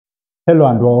Hello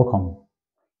and welcome.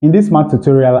 In this math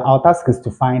tutorial, our task is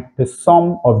to find the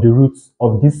sum of the roots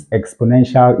of this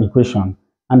exponential equation.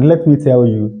 And let me tell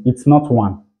you, it's not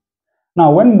 1.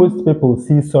 Now, when most people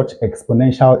see such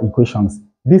exponential equations,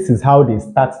 this is how they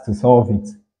start to solve it.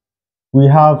 We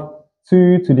have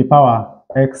 2 to the power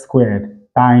x squared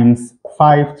times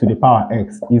 5 to the power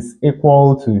x is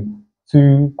equal to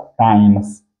 2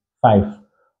 times 5.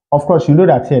 Of course, you know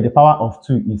that here the power of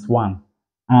 2 is 1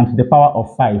 and the power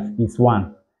of 5 is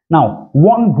 1. Now,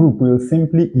 one group will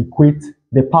simply equate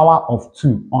the power of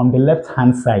 2 on the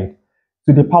left-hand side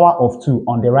to the power of 2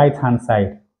 on the right-hand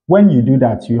side. When you do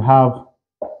that, you have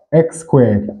x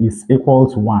squared is equal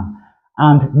to 1.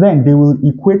 And then they will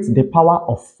equate the power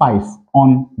of 5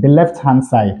 on the left-hand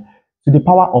side to the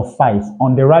power of 5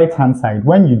 on the right-hand side.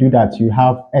 When you do that, you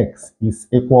have x is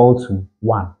equal to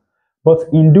 1. But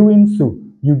in doing so,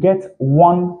 you get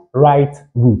one right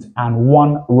root and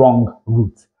one wrong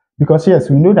root. Because yes,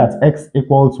 we know that x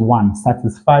equals 1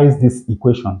 satisfies this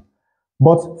equation.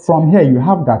 But from here, you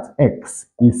have that x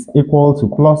is equal to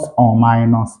plus or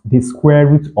minus the square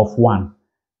root of 1.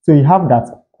 So you have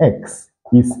that x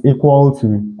is equal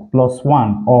to plus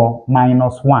 1 or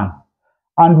minus 1.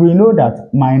 And we know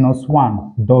that minus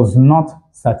 1 does not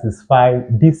satisfy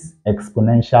this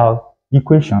exponential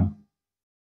equation.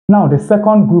 Now, the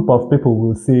second group of people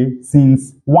will say,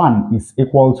 since 1 is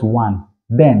equal to 1,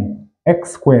 then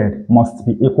x squared must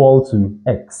be equal to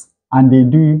x. And they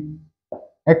do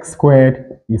x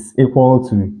squared is equal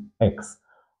to x.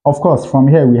 Of course, from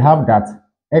here we have that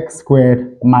x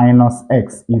squared minus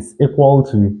x is equal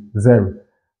to 0.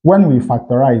 When we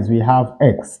factorize, we have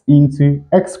x into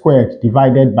x squared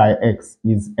divided by x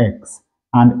is x,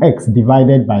 and x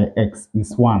divided by x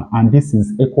is 1, and this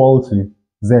is equal to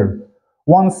 0.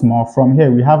 Once more, from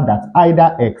here we have that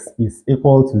either x is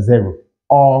equal to 0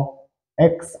 or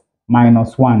x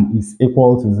minus 1 is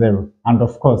equal to 0. And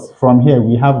of course, from here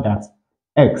we have that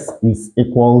x is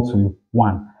equal to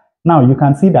 1. Now you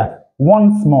can see that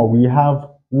once more we have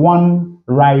one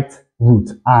right root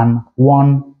and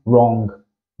one wrong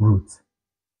root.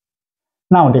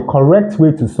 Now the correct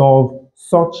way to solve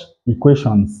such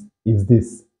equations is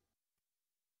this.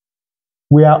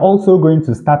 We are also going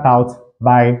to start out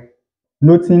by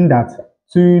noting that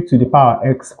 2 to the power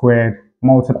x squared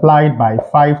multiplied by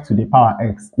 5 to the power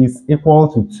x is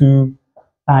equal to 2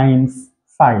 times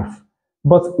 5.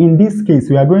 But in this case,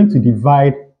 we are going to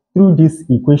divide through this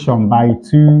equation by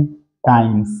 2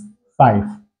 times 5.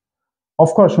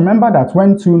 Of course, remember that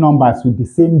when two numbers with the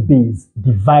same base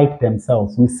divide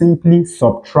themselves, we simply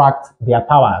subtract their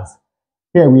powers.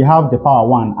 Here we have the power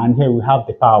 1 and here we have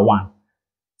the power 1.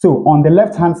 So on the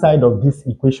left-hand side of this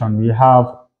equation, we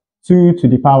have 2 to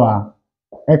the power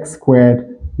x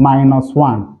squared minus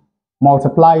 1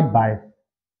 multiplied by,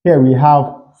 here we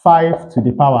have 5 to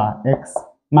the power x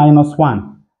minus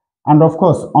 1. And of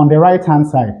course, on the right-hand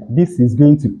side, this is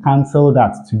going to cancel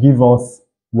that to give us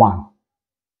 1.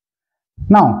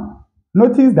 Now,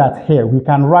 notice that here we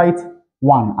can write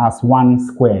 1 as 1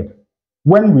 squared.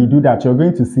 When we do that, you're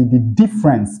going to see the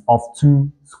difference of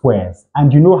two squares.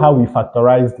 And you know how we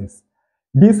factorize this.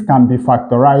 This can be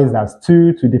factorized as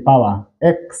 2 to the power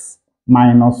x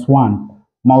minus 1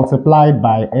 multiplied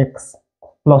by x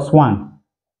plus 1.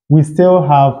 We still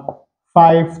have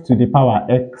 5 to the power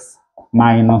x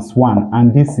minus 1,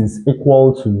 and this is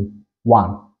equal to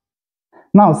 1.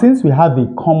 Now, since we have a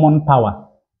common power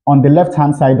on the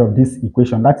left-hand side of this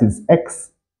equation, that is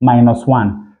x minus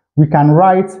 1, we can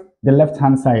write the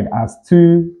left-hand side as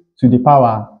 2 to the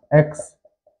power x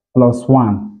plus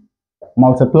 1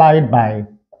 multiplied by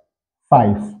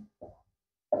 5,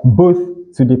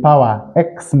 both to the power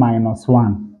x minus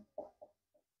 1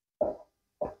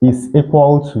 is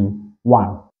equal to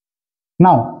 1.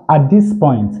 Now, at this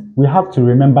point, we have to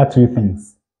remember two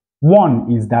things.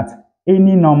 One is that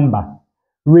any number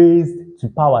raised to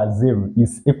power 0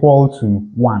 is equal to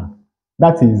 1.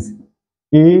 That is,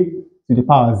 a to the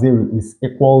power 0 is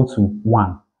equal to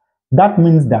 1. That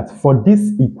means that for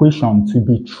this equation to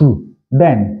be true,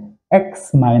 then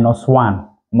x minus 1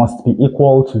 must be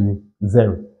equal to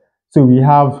 0. So we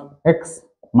have x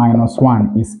minus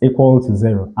 1 is equal to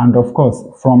 0. And of course,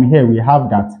 from here we have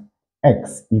that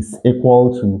x is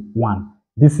equal to 1.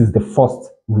 This is the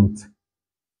first root.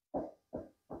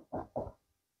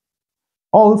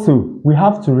 Also, we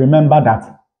have to remember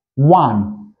that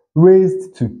 1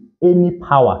 raised to any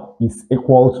power is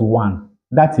equal to 1.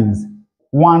 That is,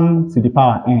 1 to the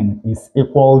power n is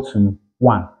equal to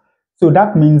 1. So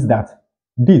that means that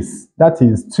this, that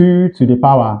is 2 to the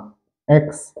power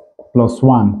x plus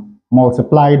 1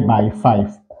 multiplied by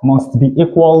 5 must be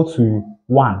equal to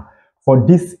 1 for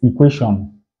this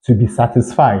equation to be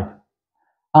satisfied.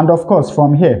 And of course,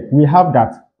 from here, we have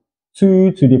that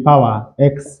 2 to the power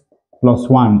x plus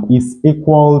 1 is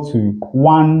equal to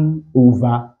 1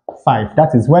 over 5.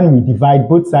 That is when we divide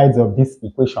both sides of this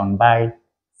equation by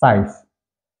 5.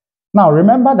 Now,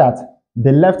 remember that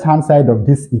the left-hand side of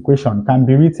this equation can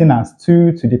be written as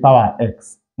 2 to the power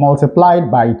x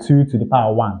multiplied by 2 to the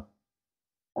power 1,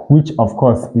 which of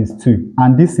course is 2.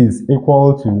 And this is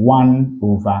equal to 1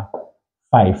 over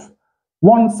 5.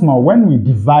 Once more, when we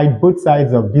divide both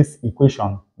sides of this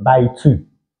equation by 2,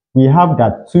 we have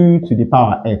that 2 to the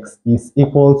power x is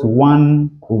equal to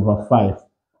 1 over 5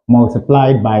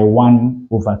 multiplied by 1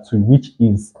 over 2, which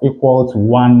is equal to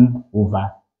 1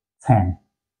 over 10.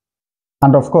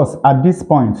 And of course, at this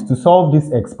point, to solve this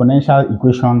exponential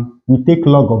equation, we take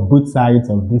log of both sides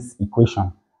of this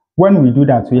equation. When we do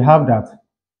that, we have that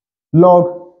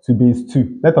log to base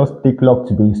 2. Let us take log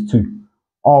to base 2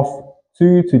 of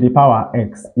 2 to the power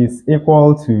x is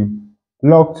equal to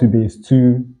log to base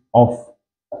 2 of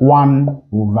 1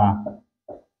 over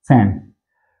 10.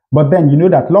 But then you know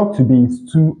that log to base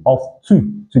 2 of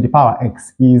 2 to the power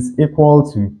x is equal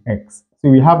to x. So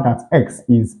we have that x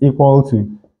is equal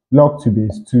to log to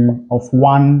base 2 of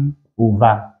 1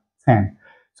 over 10.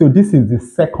 So this is the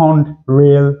second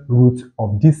real root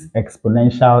of this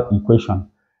exponential equation.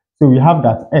 So we have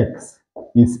that x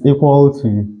is equal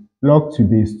to log to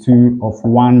base 2 of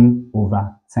 1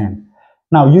 over 10.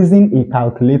 Now, using a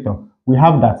calculator, we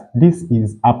have that this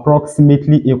is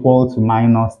approximately equal to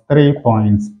minus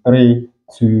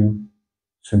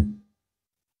 3.322.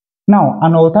 Now,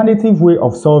 an alternative way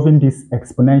of solving this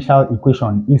exponential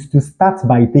equation is to start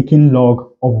by taking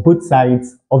log of both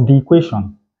sides of the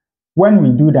equation. When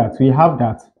we do that, we have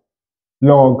that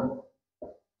log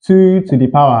 2 to the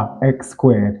power x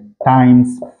squared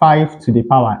times 5 to the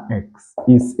power x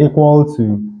is equal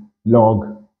to log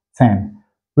 10.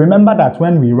 Remember that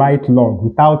when we write log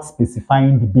without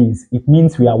specifying the base, it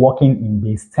means we are working in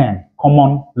base 10,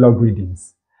 common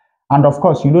logarithms. And of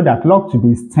course, you know that log to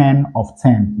base 10 of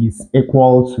 10 is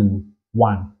equal to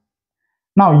 1.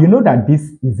 Now, you know that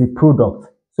this is a product,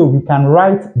 so we can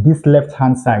write this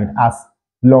left-hand side as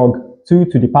log 2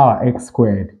 to the power x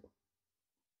squared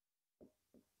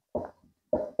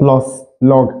plus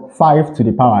log 5 to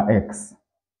the power x.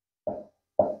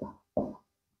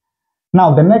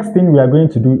 Now, the next thing we are going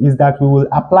to do is that we will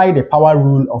apply the power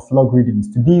rule of logarithms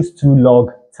to these two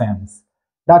log terms.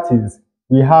 That is,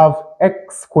 we have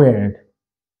x squared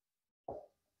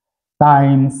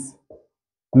times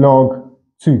log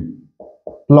 2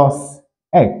 plus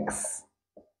x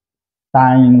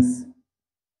times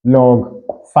log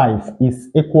 5 is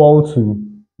equal to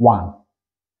 1.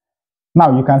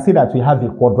 Now, you can see that we have a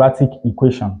quadratic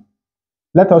equation.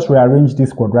 Let us rearrange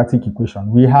this quadratic equation.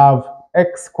 We have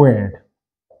x squared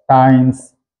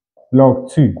times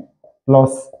log 2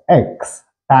 plus x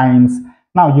times,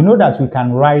 now you know that we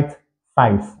can write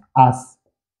 5 as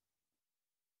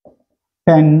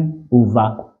 10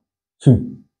 over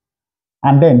 2.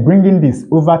 And then bringing this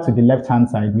over to the left hand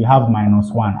side, we have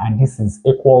minus 1, and this is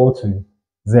equal to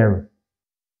 0.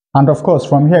 And of course,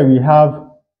 from here we have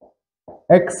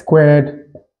x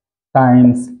squared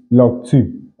times log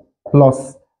 2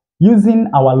 plus, using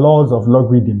our laws of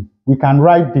logarithm, we can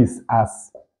write this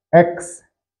as x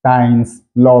times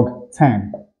log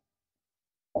 10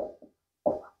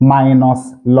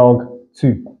 minus log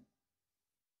 2.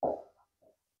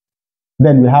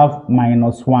 Then we have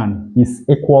minus 1 is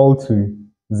equal to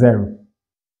 0.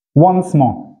 Once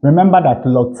more, remember that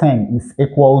log 10 is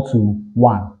equal to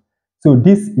 1. So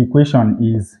this equation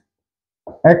is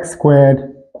x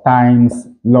squared times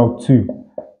log 2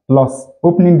 plus,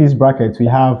 opening this bracket, we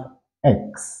have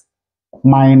x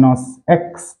minus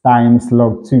x times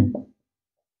log 2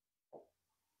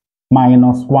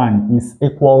 minus 1 is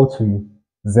equal to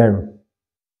 0.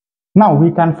 Now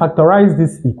we can factorize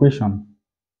this equation.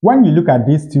 When you look at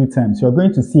these two terms, you're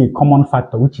going to see a common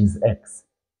factor, which is x.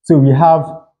 So we have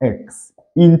x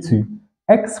into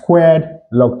x squared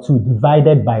log 2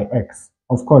 divided by x.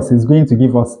 Of course, it's going to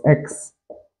give us x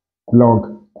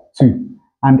log 2.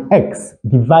 And x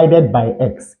divided by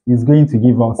x is going to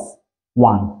give us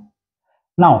 1.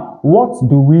 Now, what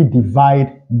do we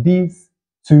divide these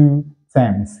two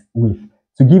terms with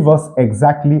to give us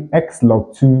exactly x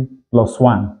log 2 plus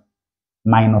 1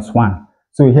 minus 1?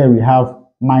 So here we have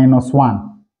minus 1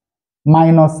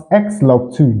 minus x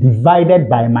log 2 divided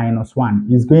by minus 1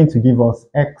 is going to give us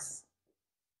x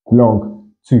log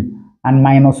 2. And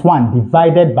minus 1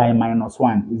 divided by minus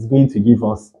 1 is going to give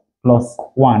us plus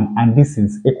 1, and this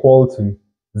is equal to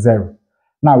 0.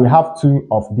 Now we have 2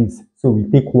 of this, so we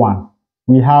take 1.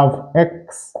 We have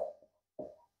x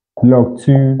log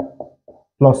 2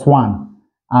 plus 1,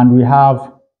 and we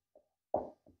have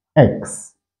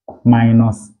x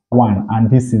minus 1,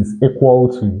 and this is equal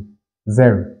to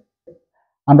 0.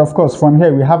 And of course, from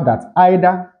here we have that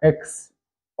either x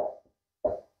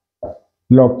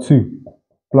log 2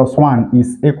 plus 1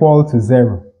 is equal to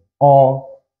 0, or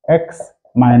x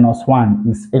minus 1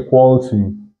 is equal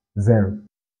to 0.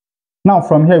 Now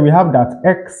from here we have that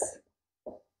x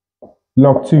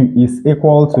log 2 is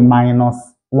equal to minus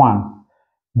 1.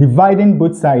 Dividing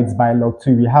both sides by log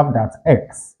 2, we have that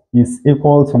x is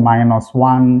equal to minus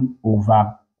 1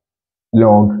 over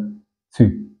log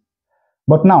 2.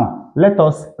 But now, let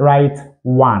us write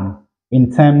 1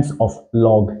 in terms of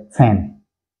log 10.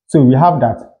 So we have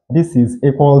that this is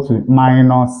equal to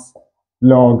minus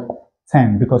log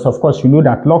 10, because of course you know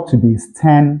that log to base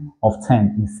 10 of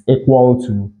 10 is equal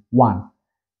to 1,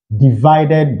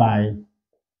 divided by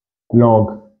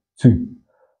log 2.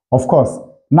 Of course,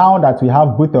 now that we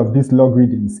have both of these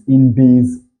logarithms in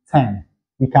base 10,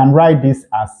 we can write this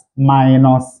as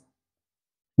minus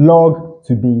log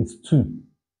to base 2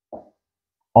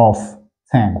 of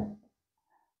 10.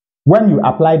 When you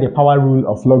apply the power rule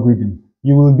of logarithm,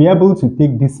 you will be able to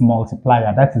take this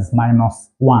multiplier, that is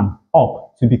minus 1,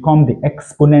 up to become the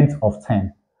exponent of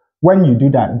 10. When you do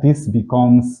that, this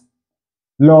becomes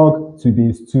log to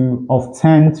base 2 of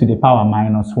 10 to the power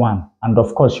minus 1. And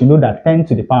of course, you know that 10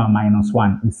 to the power minus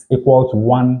 1 is equal to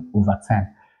 1 over 10.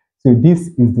 So this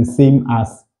is the same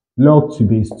as log to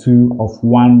base 2 of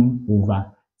 1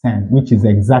 over 10, which is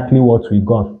exactly what we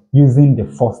got using the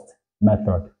first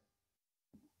method.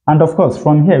 And of course,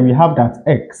 from here we have that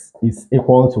x is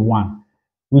equal to 1,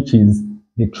 which is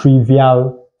the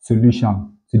trivial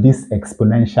solution to this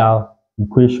exponential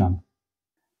equation.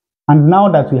 And now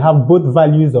that we have both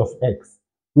values of x,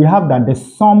 we have that the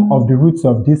sum of the roots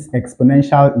of this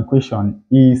exponential equation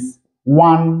is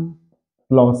 1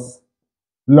 plus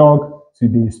log to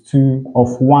base 2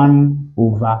 of 1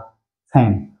 over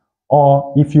 10.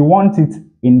 Or if you want it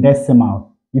in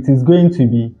decimal, it is going to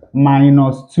be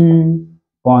minus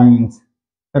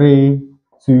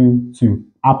 2.322,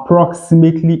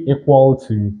 approximately equal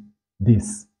to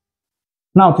this.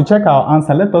 Now, to check our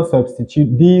answer, let us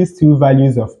substitute these two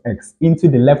values of x into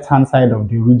the left-hand side of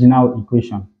the original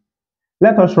equation.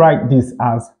 Let us write this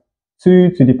as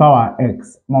 2 to the power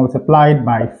x multiplied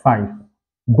by 5,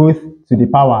 both to the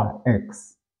power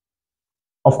x.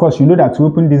 Of course, you know that to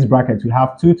open this bracket, we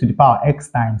have 2 to the power x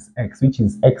times x, which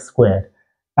is x squared,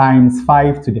 times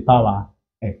 5 to the power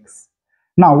x.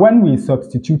 Now, when we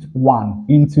substitute 1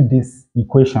 into this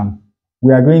equation,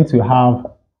 we are going to have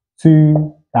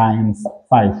 2 times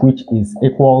 5, which is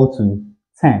equal to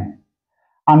 10.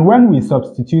 And when we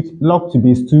substitute log to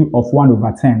base 2 of 1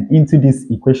 over 10 into this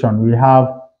equation, we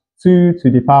have 2 to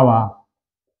the power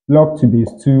log to base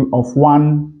 2 of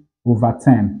 1 over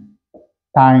 10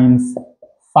 times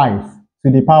 5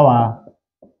 to the power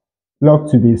log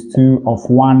to base 2 of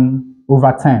 1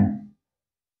 over 10.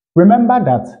 Remember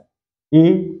that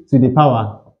a to the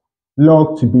power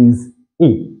log to base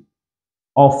a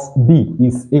of b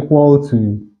is equal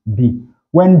to b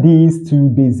when these two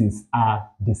bases are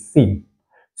the same.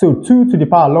 So 2 to the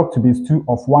power log to base 2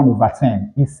 of 1 over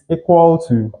 10 is equal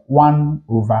to 1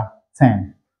 over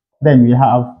 10. Then we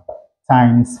have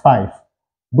times 5.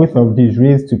 Both of these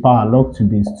raised to power log to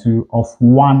base 2 of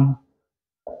 1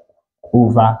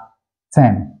 over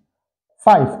 10.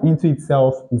 5 into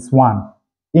itself is 1.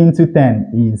 Into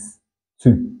 10 is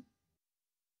 2.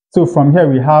 So from here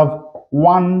we have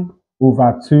 1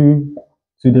 over 2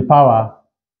 to the power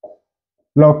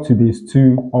log to base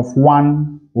 2 of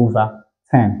 1 over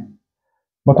 10.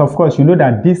 But of course, you know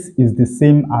that this is the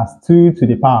same as 2 to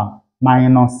the power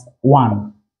minus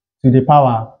 1 to the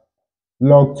power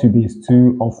log to base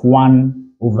 2 of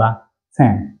 1 over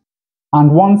 10.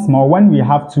 And once more, when we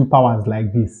have two powers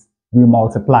like this, we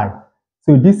multiply.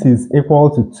 So this is equal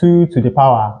to 2 to the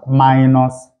power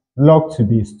minus log to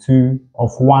base 2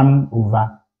 of 1 over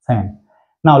 10.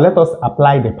 Now let us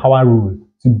apply the power rule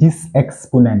to this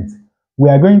exponent. We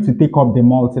are going to take up the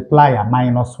multiplier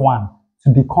minus 1 to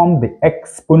become the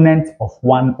exponent of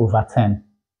 1 over 10.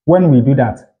 When we do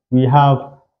that, we have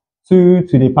 2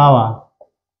 to the power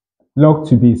log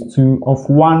to base 2 of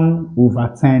 1 over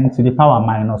 10 to the power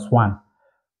minus 1.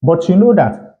 But you know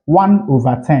that 1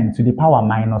 over 10 to the power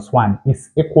minus 1 is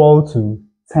equal to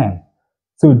 10.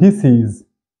 So this is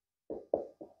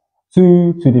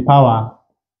 2 to the power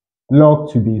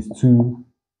log to base 2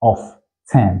 of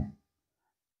 10.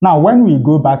 Now, when we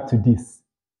go back to this,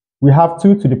 we have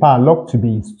 2 to the power log to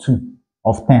base 2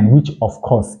 of 10, which of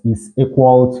course is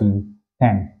equal to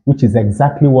 10, which is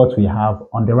exactly what we have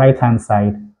on the right-hand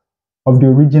side of the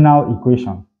original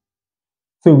equation.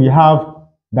 So we have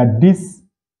that this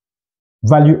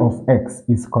value of x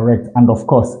is correct, and of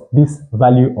course, this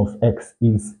value of x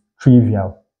is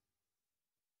trivial.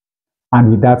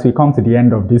 And with that, we come to the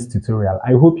end of this tutorial.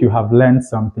 I hope you have learned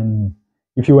something new.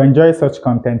 If you enjoy such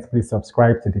content, please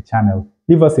subscribe to the channel.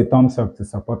 Leave us a thumbs up to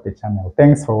support the channel.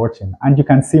 Thanks for watching, and you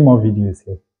can see more videos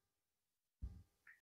here.